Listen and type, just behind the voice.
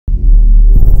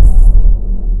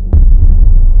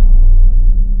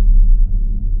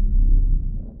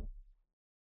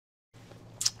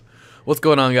What's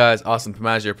going on, guys? Austin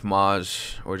Pomage, your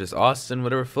Pomage, or just Austin,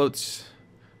 whatever floats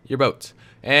your boat.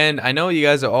 And I know you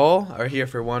guys are here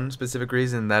for one specific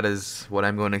reason. That is what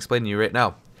I'm going to explain to you right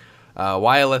now.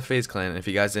 Why I left FaZe Clan. If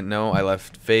you guys didn't know, I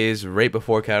left FaZe right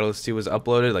before Catalyst 2 was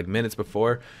uploaded, like minutes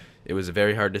before. It was a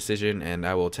very hard decision, and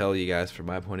I will tell you guys from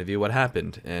my point of view what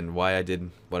happened and why I did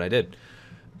what I did.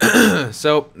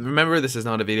 So remember, this is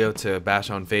not a video to bash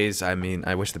on FaZe. I mean,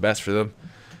 I wish the best for them.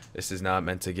 This is not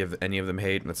meant to give any of them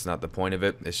hate. That's not the point of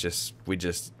it. It's just we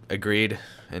just agreed,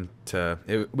 and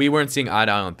we weren't seeing eye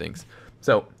to eye on things.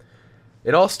 So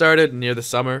it all started near the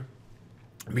summer,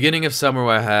 beginning of summer,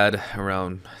 where I had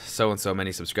around so and so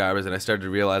many subscribers, and I started to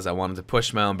realize I wanted to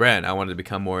push my own brand. I wanted to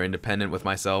become more independent with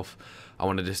myself. I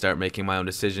wanted to start making my own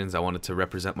decisions. I wanted to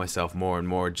represent myself more and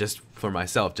more, just for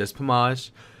myself, just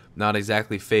Pomage, not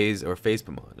exactly FaZe or FaZe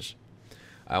Pomage.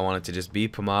 I wanted to just be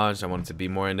Pomage. I wanted to be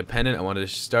more independent. I wanted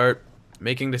to start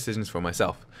making decisions for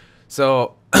myself.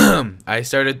 So I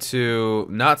started to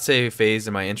not say FaZe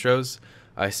in my intros.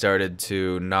 I started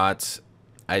to not.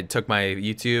 I took my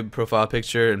YouTube profile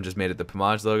picture and just made it the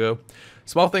Pomage logo.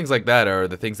 Small things like that are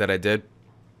the things that I did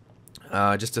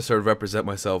just to sort of represent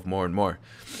myself more and more.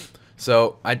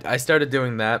 So I started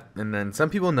doing that, and then some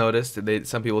people noticed.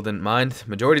 Some people didn't mind.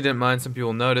 Majority didn't mind. Some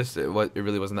people noticed. It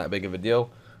really wasn't that big of a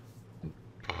deal.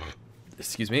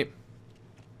 Excuse me.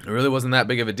 It really wasn't that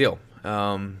big of a deal.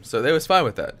 So they was fine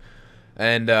with that.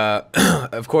 And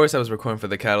of course, I was recording for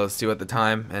the Catalyst 2 at the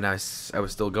time, and I was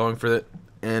still going for it.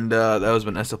 And that was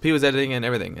when SLP was editing and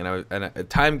everything. And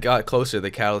time got closer to the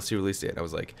Catalyst 2 release date.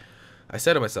 I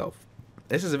said to myself,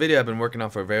 this is a video I've been working on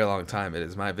for a very long time. It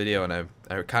is my video, and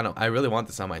I really want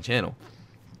this on my channel,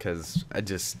 because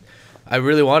I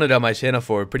really wanted it on my channel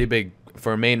for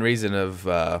a main reason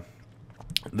of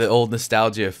the old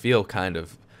nostalgia feel, kind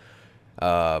of.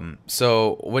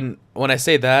 So when I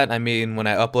say that, I mean when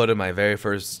I uploaded my very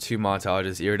first two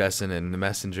montages, Iridescent and the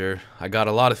Messenger, I got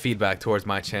a lot of feedback towards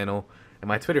my channel and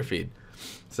my Twitter feed.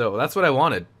 So that's what I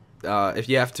wanted. If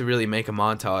you have to really make a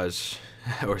montage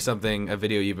or something, a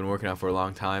video you've been working on for a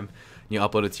long time, you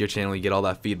upload it to your channel, you get all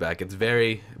that feedback. It's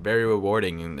very, very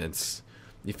rewarding, and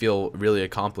you feel really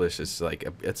accomplished. It's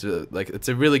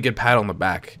a really good pat on the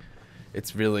back.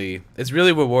 It's really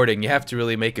rewarding. You have to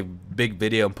really make a big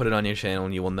video and put it on your channel,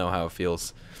 and you will know how it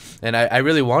feels. And I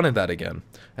really wanted that again,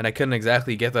 and I couldn't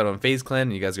exactly get that on FaZe Clan.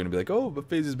 And you guys are gonna be like, oh, but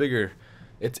FaZe is bigger.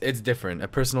 It's different. A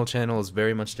personal channel is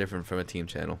very much different from a team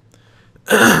channel.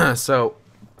 So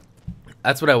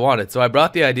that's what I wanted. So I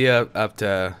brought the idea up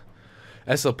to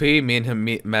SLP. Me and him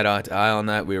met eye to eye on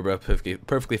that. We were both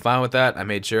perfectly fine with that. I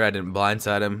made sure I didn't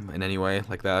blindside him in any way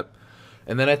like that.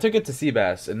 And then I took it to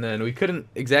Seabass, and then we couldn't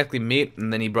exactly meet.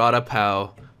 And then he brought up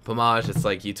how Pomage, it's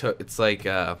like you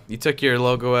took your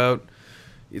logo out.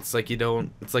 It's like you're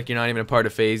not even a part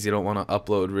of FaZe. You don't want to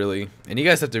upload really. And you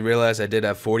guys have to realize I did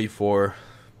have 44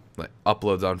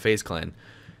 uploads on FaZe Clan.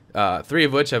 3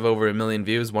 of which have over 1 million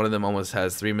views. One of them almost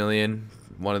has 3 million.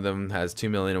 One of them has 2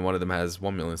 million, and one of them has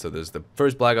 1 million. So there's the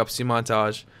first Black Ops 2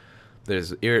 montage.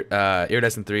 There's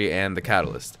Iridescent 3 and the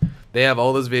Catalyst. They have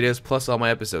all those videos plus all my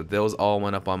episodes. Those all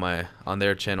went up on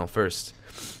their channel first.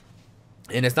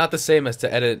 And it's not the same as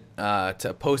to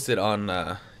post it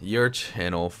on your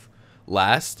channel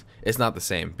last. It's not the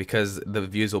same, because the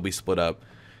views will be split up,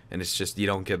 and it's just you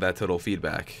don't get that total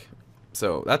feedback.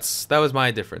 So that was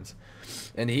my difference.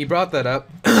 And he brought that up.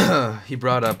 He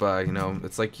brought up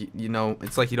it's like you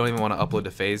don't even want to upload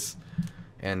to FaZe,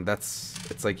 and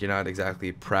it's like you're not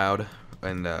exactly proud.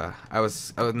 And I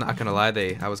was not gonna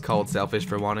lie, I was called selfish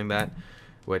for wanting that,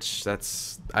 which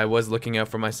I was looking out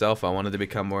for myself. I wanted to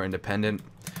become more independent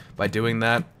by doing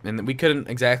that, and we couldn't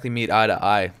exactly meet eye to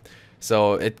eye.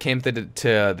 So it came to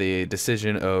the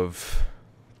decision of,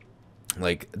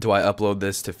 like, do I upload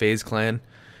this to FaZe Clan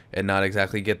and not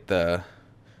exactly get the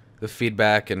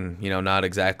feedback, and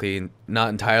not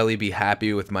entirely be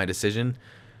happy with my decision,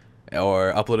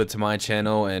 or upload it to my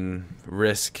channel and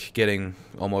risk getting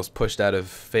almost pushed out of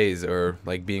FaZe, or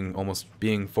like almost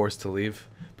being forced to leave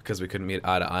because we couldn't meet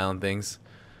eye to eye on things.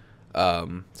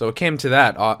 So it came to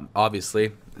that,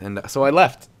 obviously, and so I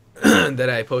left. Then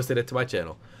I posted it to my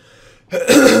channel.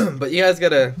 But you guys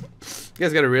gotta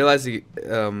realize I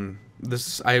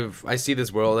see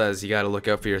this world as you gotta look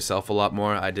out for yourself a lot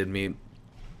more. I did meet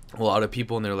a lot of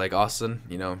people, and they're like, Austin,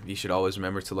 you should always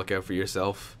remember to look out for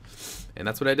yourself. And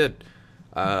that's what I did.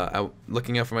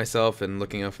 Looking out for myself, and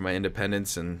looking out for my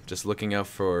independence, and just looking out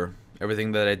for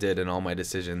everything that I did and all my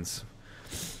decisions.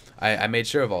 I made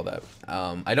sure of all that.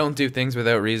 I don't do things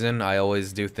without reason. I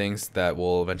always do things that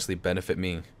will eventually benefit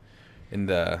me in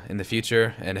the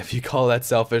future. And if you call that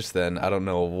selfish, then I don't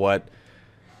know what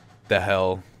the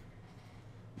hell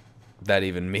that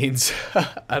even means.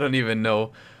 I don't even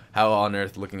know how on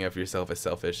earth looking out for yourself is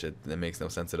selfish. It makes no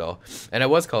sense at all. And it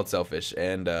was called selfish.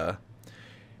 And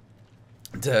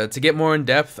to get more in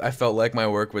depth, I felt like my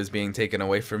work was being taken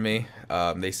away from me.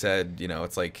 They said, you know,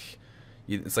 it's like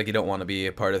you don't want to be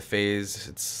a part of FaZe.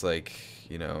 It's like,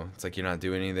 you know, it's like you're not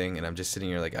doing anything. And I'm just sitting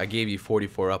here like, I gave you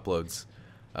 44 uploads,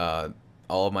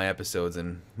 all of my episodes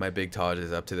and my big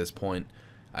Tages up to this point.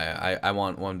 I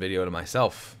want one video to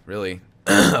myself, really.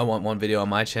 I want one video on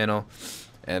my channel,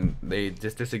 and they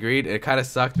just disagreed. It kind of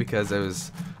sucked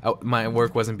because my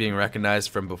work wasn't being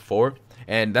recognized from before,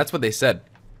 and that's what they said.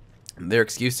 Their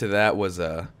excuse to that was,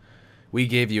 we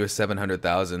gave you a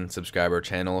 700,000 subscriber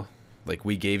channel, like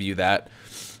we gave you that,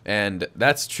 and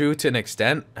that's true to an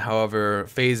extent. However,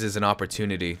 FaZe is an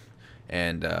opportunity,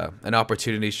 and an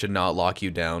opportunity should not lock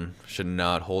you down, should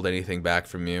not hold anything back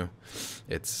from you.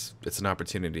 It's an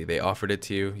opportunity. They offered it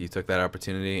to you. You took that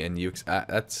opportunity, and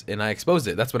I exposed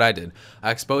it. That's what I did.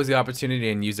 I exposed the opportunity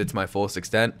and used it to my fullest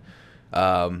extent.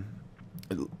 That's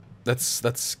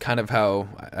kind of how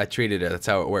I treated it. That's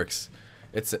how it works.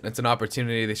 It's an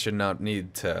opportunity. They should not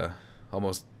need to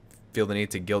almost feel the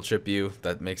need to guilt trip you.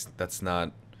 That's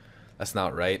not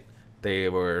right. They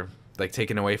were like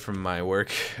taken away from my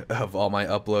work of all my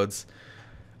uploads.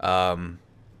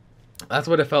 That's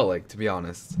what it felt like, to be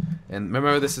honest. And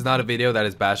remember, this is not a video that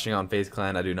is bashing on FaZe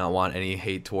Clan. I do not want any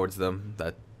hate towards them.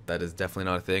 That is definitely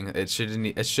not a thing. It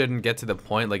shouldn't get to the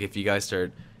point like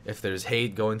if there's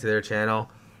hate going to their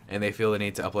channel and they feel the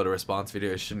need to upload a response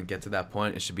video, it shouldn't get to that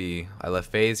point. It should be, I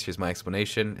left FaZe, here's my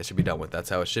explanation. It should be done with. That's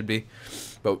how it should be.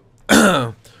 But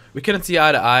we couldn't see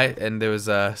eye to eye, and there was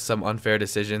some unfair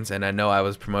decisions. And I know I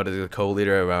was promoted to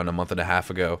co-leader around a month and a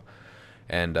half ago.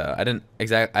 And I didn't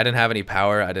have any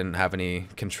power. I didn't have any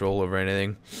control over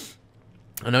anything.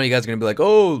 I know you guys are gonna be like,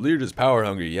 "Oh, you're just power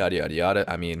hungry," yada yada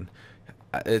yada. I mean,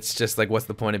 it's just like, what's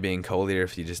the point of being co-leader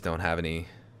if you just don't have any,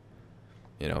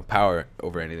 you know, power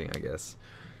over anything? I guess.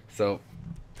 So,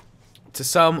 to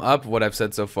sum up what I've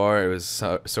said so far, it was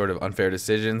sort of unfair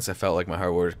decisions. I felt like my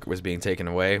hard work was being taken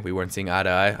away. We weren't seeing eye to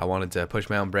eye. I wanted to push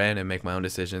my own brand and make my own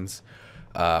decisions.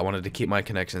 I wanted to keep my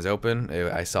connections open.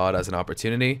 I saw it as an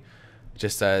opportunity.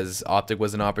 Just as Optic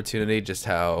was an opportunity, just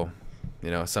how,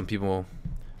 you know, some people,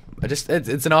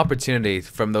 it's an opportunity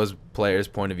from those players'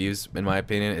 point of views. In my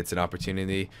opinion, it's an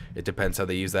opportunity. It depends how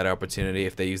they use that opportunity.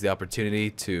 If they use the opportunity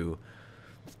to,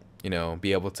 you know,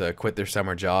 be able to quit their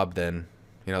summer job, then,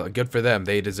 you know, good for them.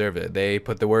 They deserve it. They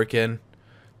put the work in,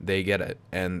 they get it.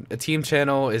 And a team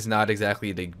channel is not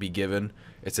exactly to be given.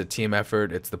 It's a team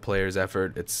effort. It's the players'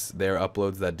 effort. It's their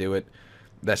uploads that do it.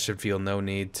 That should feel no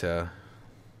need to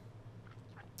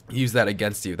use that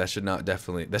against you. That should not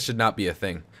be a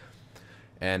thing.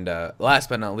 And last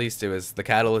but not least, it was the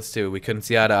catalyst too. We couldn't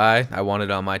see eye to eye. I wanted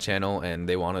it on my channel, and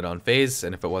they wanted it on FaZe.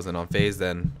 And if it wasn't on FaZe,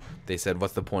 then they said,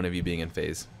 "What's the point of you being in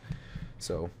FaZe?"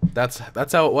 So that's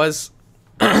how it was.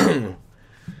 There's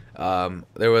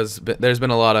been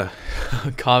a lot of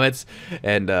comments,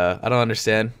 and I don't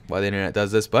understand why the internet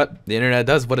does this, but the internet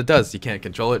does what it does. You can't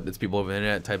control it. It's people over the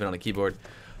internet typing on a keyboard.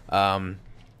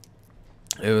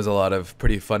 It was a lot of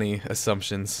pretty funny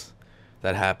assumptions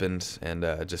that happened, and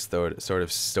just sort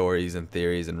of stories and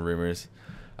theories and rumors.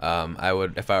 If I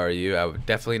were you, I would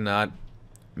definitely not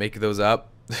make those up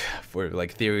for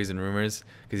like theories and rumors,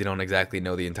 because you don't exactly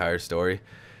know the entire story.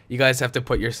 You guys have to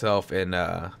put yourself in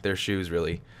their shoes,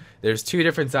 really. There's two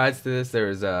different sides to this.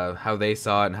 There's how they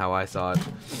saw it and how I saw it,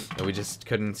 and we just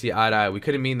couldn't see eye to eye. We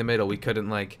couldn't meet in the middle. We couldn't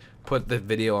like put the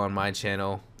video on my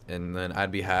channel, and then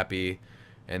I'd be happy,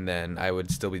 and then I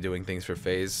would still be doing things for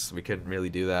FaZe. We couldn't really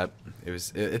do that.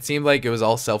 It seemed like it was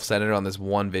all self-centered on this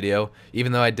one video.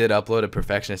 Even though I did upload a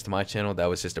perfectionist to my channel, that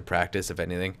was just a practice, if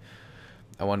anything.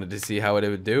 I wanted to see how it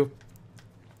would do.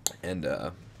 And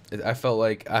I felt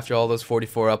like after all those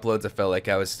 44 uploads, I felt like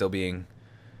I was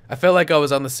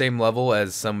on the same level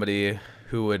as somebody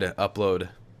who would upload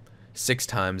 6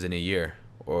 times in a year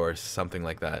or something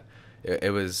like that.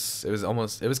 It was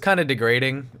kind of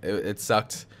degrading. It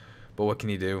sucked. But what can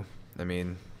you do? I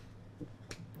mean,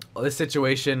 this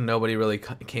situation, nobody really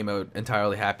came out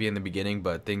entirely happy in the beginning,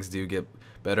 but things do get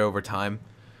better over time.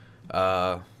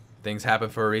 Things happen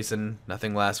for a reason.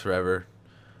 Nothing lasts forever.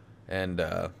 And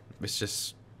it's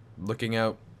just looking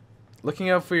out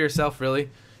for yourself, really.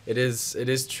 It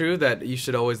is true that you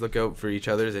should always look out for each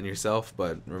other's and yourself,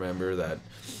 but remember that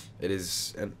it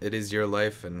is your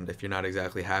life, and if you're not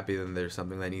exactly happy, then there's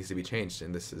something that needs to be changed,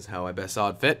 and this is how I best saw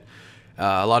it fit.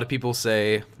 A lot of people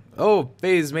say, "Oh,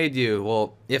 FaZe made you."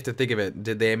 Well, you have to think of it.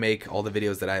 Did they make all the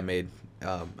videos that I made?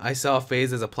 I saw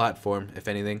FaZe as a platform, if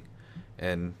anything,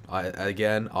 and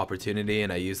again, opportunity,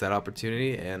 and I use that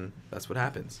opportunity, and that's what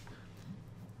happens.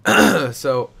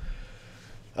 So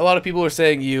a lot of people are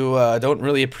saying you don't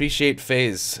really appreciate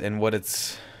FaZe and what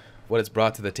it's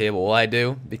brought to the table. Well, I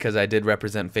do, because I did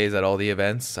represent FaZe at all the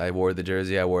events. I wore the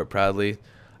jersey, I wore it proudly.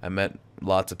 I met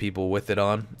lots of people with it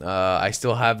on. I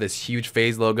still have this huge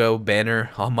FaZe logo banner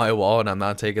on my wall, and I'm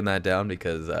not taking that down,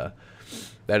 because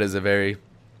that is a very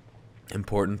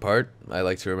important part I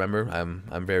like to remember.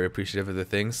 I'm very appreciative of the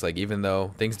things. Like, even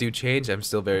though things do change, I'm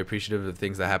still very appreciative of the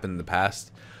things that happened in the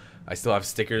past. I still have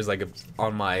stickers like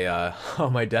on my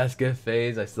on my desk at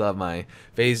FaZe. I still have my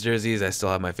FaZe jerseys. I still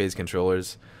have my FaZe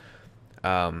controllers.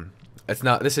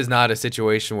 This is not a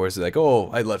situation where it's like, oh,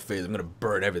 I left FaZe, I'm gonna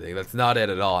burn everything. That's not it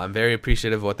at all. I'm very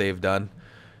appreciative of what they've done.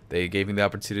 They gave me the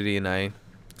opportunity, and I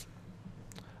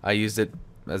used it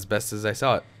as best as I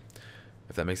saw it,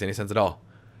 if that makes any sense at all.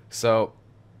 So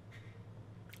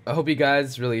I hope you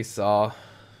guys really saw,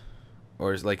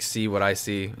 or like see what I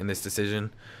see in this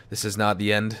decision. This is not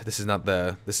the end. This is not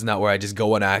where I just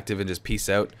go inactive and just peace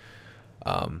out.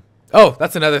 Oh,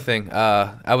 that's another thing.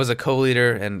 I was a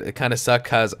co-leader, and it kind of sucked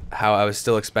cause how I was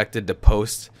still expected to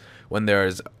post when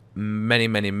there's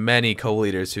many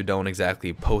co-leaders who don't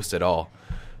exactly post at all.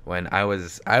 When I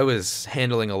was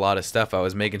handling a lot of stuff. I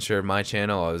was making sure my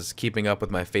channel, I was keeping up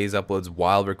with my FaZe uploads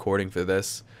while recording for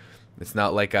this. It's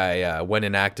not like I went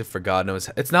inactive for God knows.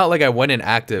 It's not like I went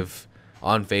inactive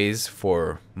on FaZe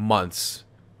for months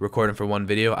recording for one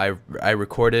video. I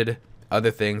recorded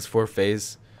other things for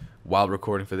FaZe while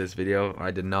recording for this video.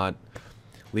 I did not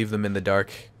leave them in the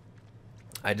dark.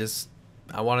 I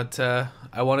wanted to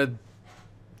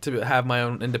have my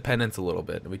own independence a little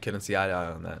bit, and we couldn't see eye to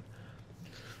eye on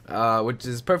that, which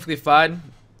is perfectly fine.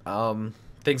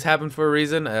 Things happen for a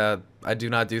reason. I do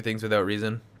not do things without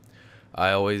reason. I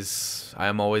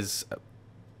am always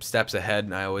steps ahead,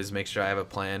 and I always make sure I have a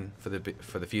plan for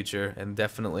the future, and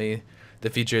definitely the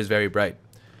future is very bright.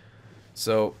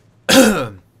 So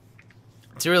to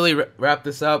really wrap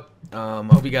this up, I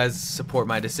hope you guys support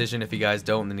my decision. If you guys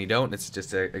don't, then you don't. It's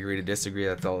just a agree to disagree.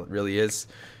 That's all it really is.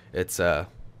 It's the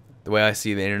way I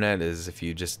see the internet is if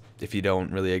you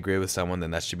don't really agree with someone,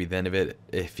 then that should be the end of it.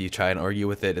 If you try and argue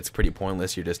with it, it's pretty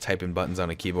pointless. You're just typing buttons on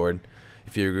a keyboard.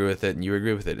 If you agree with it and you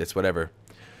agree with it, it's whatever.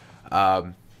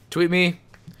 Tweet me,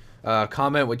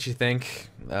 comment what you think.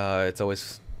 It's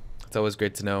always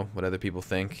great to know what other people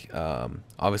think.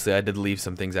 Obviously, I did leave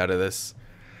some things out of this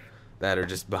that are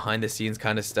just behind the scenes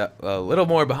kind of stuff, a little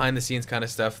more behind the scenes kind of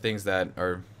stuff, things that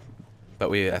are,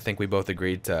 but I think we both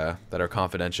agreed that are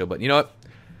confidential. But you know what?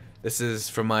 This is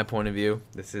from my point of view.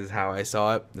 This is how I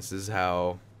saw it. This is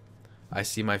how I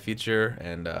see my future,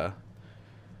 and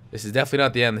this is definitely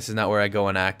not the end. This is not where I go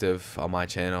inactive on my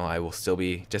channel. I will still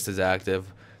be just as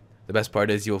active. The best part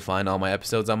is you will find all my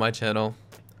episodes on my channel,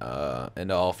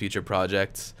 and all future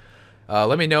projects.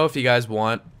 Let me know if you guys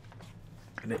want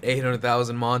an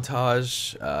 800,000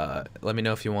 montage. Let me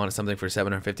know if you want something for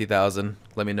 750,000.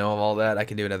 Let me know of all that. I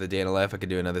can do another day in a life. I can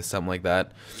do another something like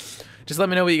that. Just let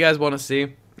me know what you guys want to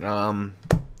see.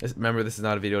 Remember, this is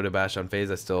not a video to bash on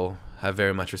FaZe. I still have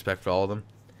very much respect for all of them.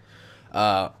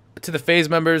 To the FaZe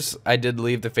members, I did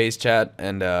leave the FaZe chat,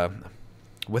 and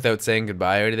without saying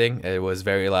goodbye or anything. It was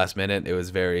very last minute. It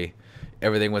was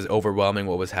everything was overwhelming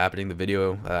what was happening. The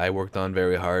video I worked on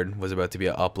very hard was about to be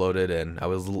uploaded, and I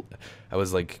was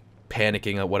like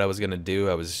panicking at what I was gonna do.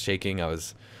 I was shaking. I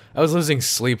was losing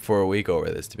sleep for a week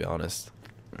over this, to be honest.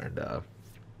 And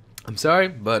I'm sorry,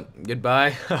 but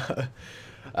goodbye.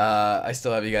 I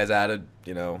still have you guys added.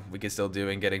 You know, we can still do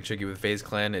and getting tricky with FaZe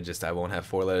Clan. It just I won't have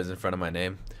 4 letters in front of my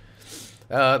name.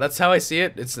 That's how I see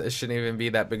it. It shouldn't even be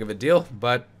that big of a deal,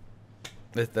 but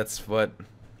that's what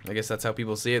I guess that's how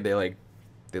people see it. They like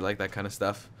that kind of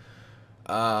stuff.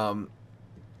 Yeah,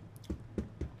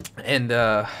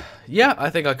 I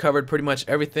think I covered pretty much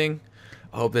everything.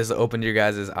 I hope this opened your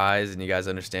guys' eyes and you guys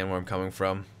understand where I'm coming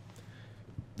from.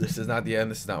 This is not the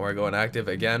end. This is not where I go inactive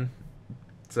again.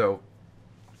 So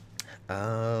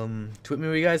tweet me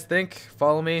what you guys think.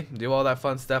 Follow me. Do all that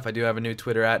fun stuff. I do have a new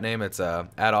Twitter @name. It's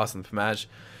 @AwesomePamaj.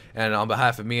 And on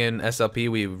behalf of me and SLP,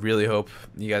 we really hope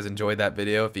you guys enjoyed that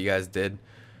video. If you guys did,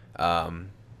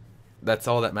 that's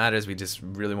all that matters. We just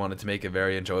really wanted to make a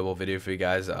very enjoyable video for you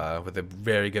guys with a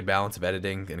very good balance of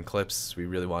editing and clips. We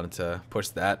really wanted to push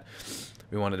that.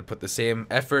 We wanted to put the same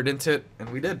effort into it, and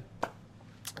we did.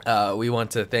 We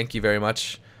want to thank you very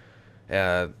much.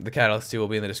 The Catalyst 2 will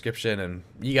be in the description, and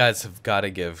you guys have got to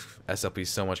give SLP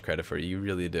so much credit for it. You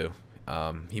really do.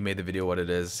 He made the video what it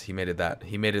is. He made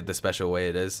it the special way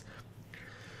it is.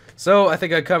 So I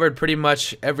think I covered pretty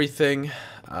much everything.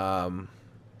 Hope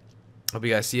you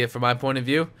guys see it from my point of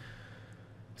view.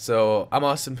 So I'm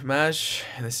Austin Pamaj,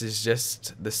 and this is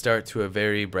just the start to a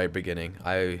very bright beginning.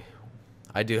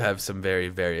 I do have some very,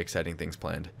 very exciting things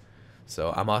planned.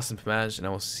 So I'm Austin Pamaj, and I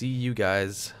will see you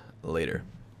guys later.